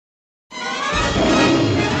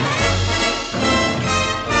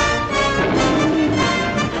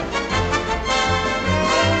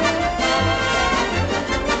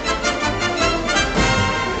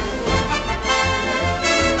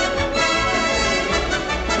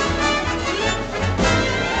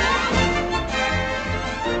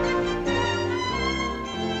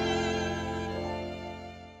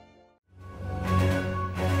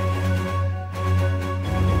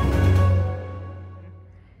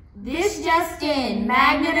This just in,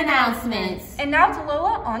 Magnet announcements. And now to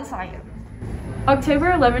Lola on science.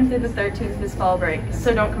 October 11th through the 13th is fall break,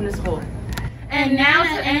 so don't come to school. And now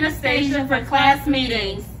to Anastasia for class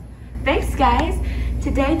meetings. Thanks, guys.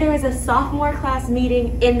 Today there is a sophomore class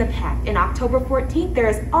meeting in the PAC. And October 14th, there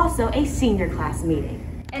is also a senior class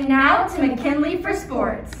meeting. And now to McKinley for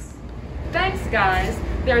sports. Thanks, guys.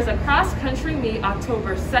 There's a cross-country meet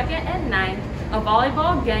October 2nd and 9th, a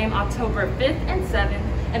volleyball game October 5th and 7th,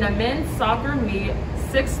 and a men's soccer meet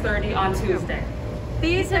 6:30 on Tuesday.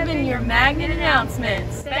 These have been your Magnet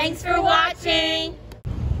announcements. Thanks for watching.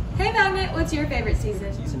 Hey Magnet, what's your favorite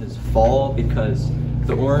season? Season is fall because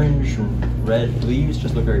the orange and red leaves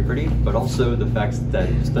just look very pretty, but also the fact that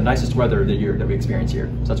it's the nicest weather of the year that we experience here.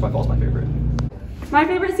 So that's why fall's my favorite. My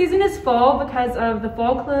favorite season is fall because of the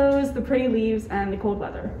fall clothes, the pretty leaves, and the cold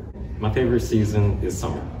weather. My favorite season is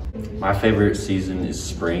summer. My favorite season is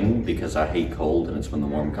spring because I hate cold and it's when the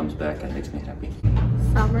warm comes back and makes me happy.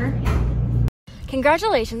 Summer.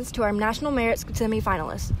 Congratulations to our National Merit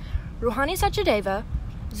semi-finalists, Ruhani Sachadeva,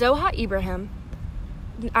 Zoha Ibrahim,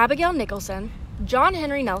 Abigail Nicholson, John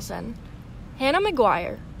Henry Nelson, Hannah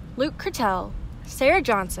McGuire, Luke Kertel, Sarah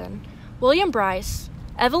Johnson, William Bryce,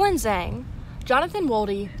 Evelyn Zhang, Jonathan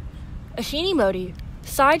Wolde, Ashini Modi,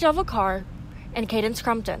 Sai Javakar, and Cadence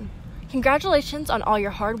Crumpton. Congratulations on all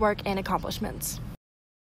your hard work and accomplishments.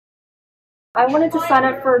 I wanted to sign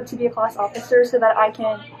up to be a class officer so that I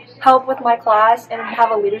can help with my class and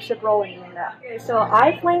have a leadership role in doing that. So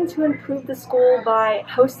I plan to improve the school by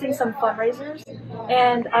hosting some fundraisers,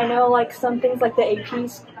 and I know some things like the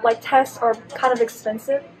APs tests are kind of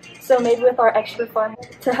expensive, so maybe with our extra fund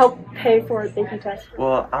to help pay for the AP tests.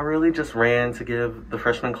 Well, I really just ran to give the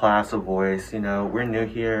freshman class a voice. We're new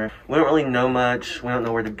here. We don't really know much. We don't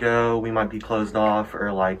know where to go. We might be closed off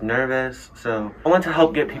or nervous. So I want to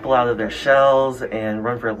help get people out of their shells and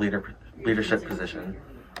run for a leadership position.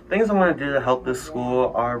 Things I want to do to help this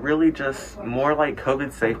school are really just more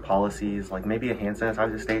COVID safe policies, maybe a hand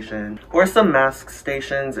sanitizer station or some mask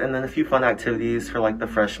stations, and then a few fun activities for the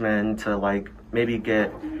freshmen to maybe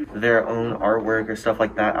get their own artwork or stuff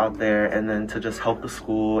like that out there, and then to just help the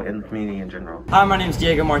school and the community in general. Hi, my name is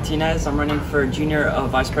Diego Martinez. I'm running for junior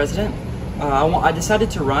vice president. I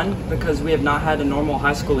decided to run because we have not had a normal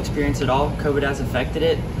high school experience at all. COVID has affected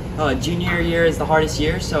it. Junior year is the hardest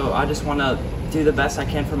year, so I just want to do the best I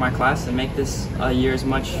can for my class and make this year as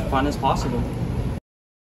much fun as possible.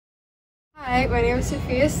 Hi, my name is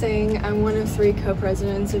Sophia Singh. I'm one of 3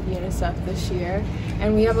 co-presidents of UNICEF this year,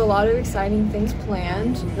 and we have a lot of exciting things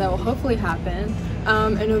planned that will hopefully happen.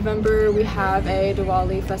 In November, we have a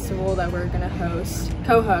Diwali festival that we're going to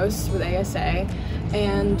co-host with ASA,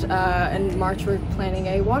 and in March we're planning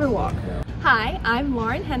a water walk. Hi, I'm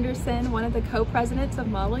Lauren Henderson, one of the co-presidents of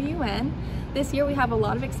Model UN. This year we have a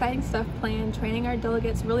lot of exciting stuff planned, training our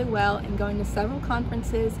delegates really well and going to several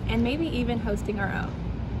conferences and maybe even hosting our own.